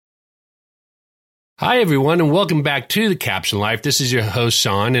Hi, everyone, and welcome back to The Caption Life. This is your host,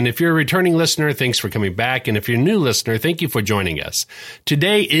 Sean, and if you're a returning listener, thanks for coming back, and if you're a new listener, thank you for joining us.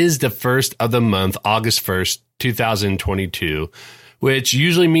 Today is the first of the month, August 1st, 2022, which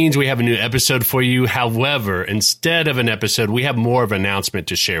usually means we have a new episode for you. However, instead of an episode, we have more of an announcement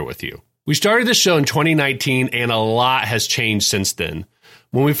to share with you. We started the show in 2019, and a lot has changed since then.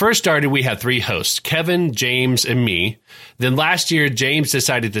 When we first started, we had 3 hosts, Kevin, James, and me. Then last year, James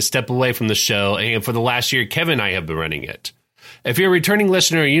decided to step away from the show, and for the last year, Kevin and I have been running it. If you're a returning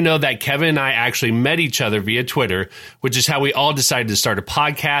listener, you know that Kevin and I actually met each other via Twitter, which is how we all decided to start a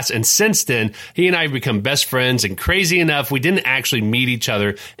podcast, and since then, he and I have become best friends, and crazy enough, we didn't actually meet each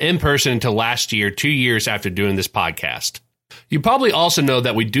other in person until last year, 2 years after doing this podcast. You probably also know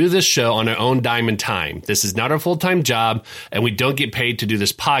that we do this show on our own dime and time. This is not our full-time job, and we don't get paid to do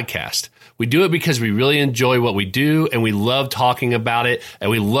this podcast. We do it because we really enjoy what we do, and we love talking about it,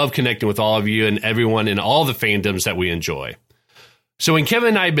 and we love connecting with all of you and everyone in all the fandoms that we enjoy. So when Kevin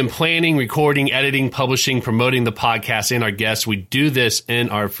and I have been planning, recording, editing, publishing, promoting the podcast and our guests, we do this in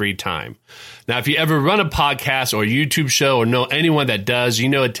our free time. Now, if you ever run a podcast or a YouTube show or know anyone that does, you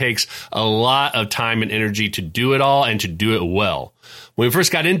know it takes a lot of time and energy to do it all and to do it well. When we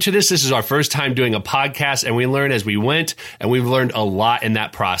first got into this is our first time doing a podcast, and we learned as we went, and we've learned a lot in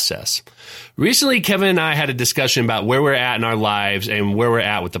that process. Recently, Kevin and I had a discussion about where we're at in our lives and where we're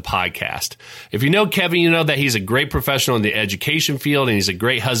at with the podcast. If you know Kevin, you know that he's a great professional in the education field, and he's a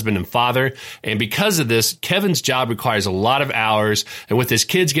great husband and father. And because of this, Kevin's job requires a lot of hours, and with his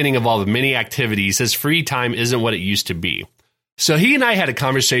kids getting involved in many activities, his free time isn't what it used to be. So he and I had a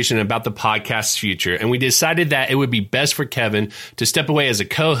conversation about the podcast's future, and we decided that it would be best for Kevin to step away as a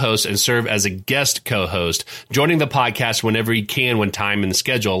co-host and serve as a guest co-host, joining the podcast whenever he can when time and the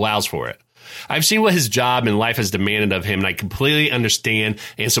schedule allows for it. I've seen what his job and life has demanded of him, and I completely understand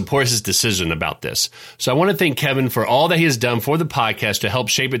and support his decision about this. So I want to thank Kevin for all that he has done for the podcast to help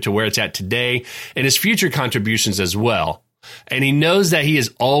shape it to where it's at today, and his future contributions as well. And he knows that he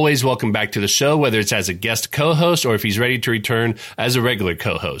is always welcome back to the show, whether it's as a guest co-host or if he's ready to return as a regular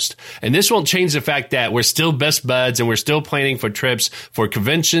co-host. And this won't change the fact that we're still best buds, and we're still planning for trips for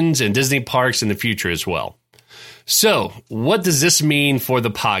conventions and Disney parks in the future as well. So, what does this mean for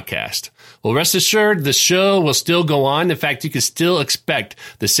the podcast? Well, rest assured, the show will still go on. In fact, you can still expect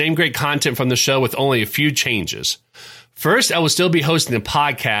the same great content from the show with only a few changes. First, I will still be hosting the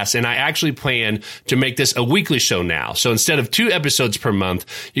podcast, and I actually plan to make this a weekly show now. So instead of 2 episodes per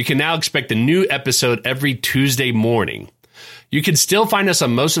month, you can now expect a new episode every Tuesday morning. You can still find us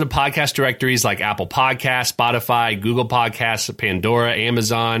on most of the podcast directories like Apple Podcasts, Spotify, Google Podcasts, Pandora,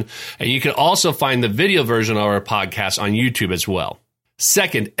 Amazon, and you can also find the video version of our podcast on YouTube as well.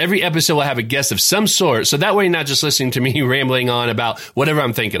 Second, every episode will have a guest of some sort, so that way you're not just listening to me rambling on about whatever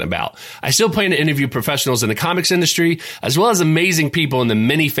I'm thinking about. I still plan to interview professionals in the comics industry, as well as amazing people in the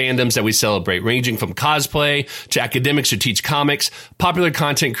many fandoms that we celebrate, ranging from cosplay to academics who teach comics, popular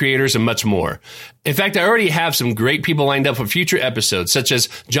content creators, and much more. In fact, I already have some great people lined up for future episodes, such as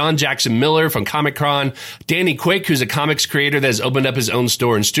John Jackson Miller from Comic-Con, Danny Quick, who's a comics creator that has opened up his own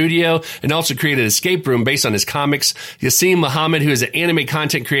store and studio, and also created an escape room based on his comics, Yassim Muhammad, who is an anime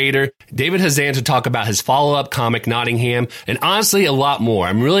content creator, David Hazan to talk about his follow-up comic, Nottingham, and honestly, a lot more.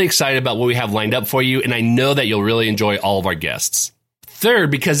 I'm really excited about what we have lined up for you, and I know that you'll really enjoy all of our guests. Third,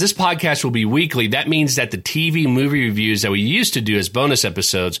 because this podcast will be weekly, that means that the TV movie reviews that we used to do as bonus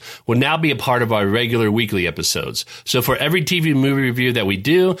episodes will now be a part of our regular weekly episodes. So for every TV movie review that we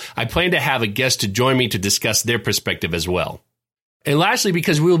do, I plan to have a guest to join me to discuss their perspective as well. And lastly,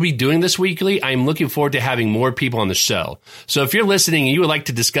 because we will be doing this weekly, I'm looking forward to having more people on the show. So if you're listening and you would like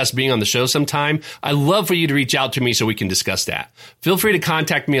to discuss being on the show sometime, I'd love for you to reach out to me so we can discuss that. Feel free to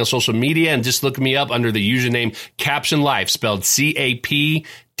contact me on social media and just look me up under the username Caption Life, spelled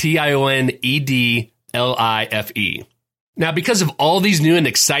CAPTIONEDLIFE. Now, because of all these new and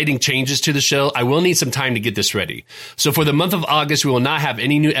exciting changes to the show, I will need some time to get this ready. So for the month of August, we will not have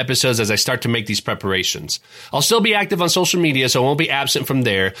any new episodes as I start to make these preparations. I'll still be active on social media, so I won't be absent from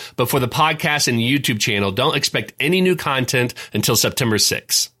there. But for the podcast and YouTube channel, don't expect any new content until September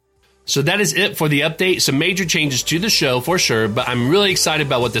 6th. So that is it for the update. Some major changes to the show for sure, but I'm really excited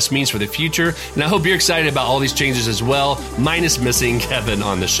about what this means for the future. And I hope you're excited about all these changes as well, minus missing Kevin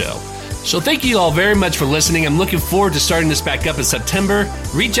on the show. So thank you all very much for listening. I'm looking forward to starting this back up in September.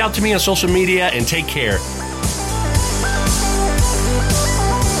 Reach out to me on social media and take care.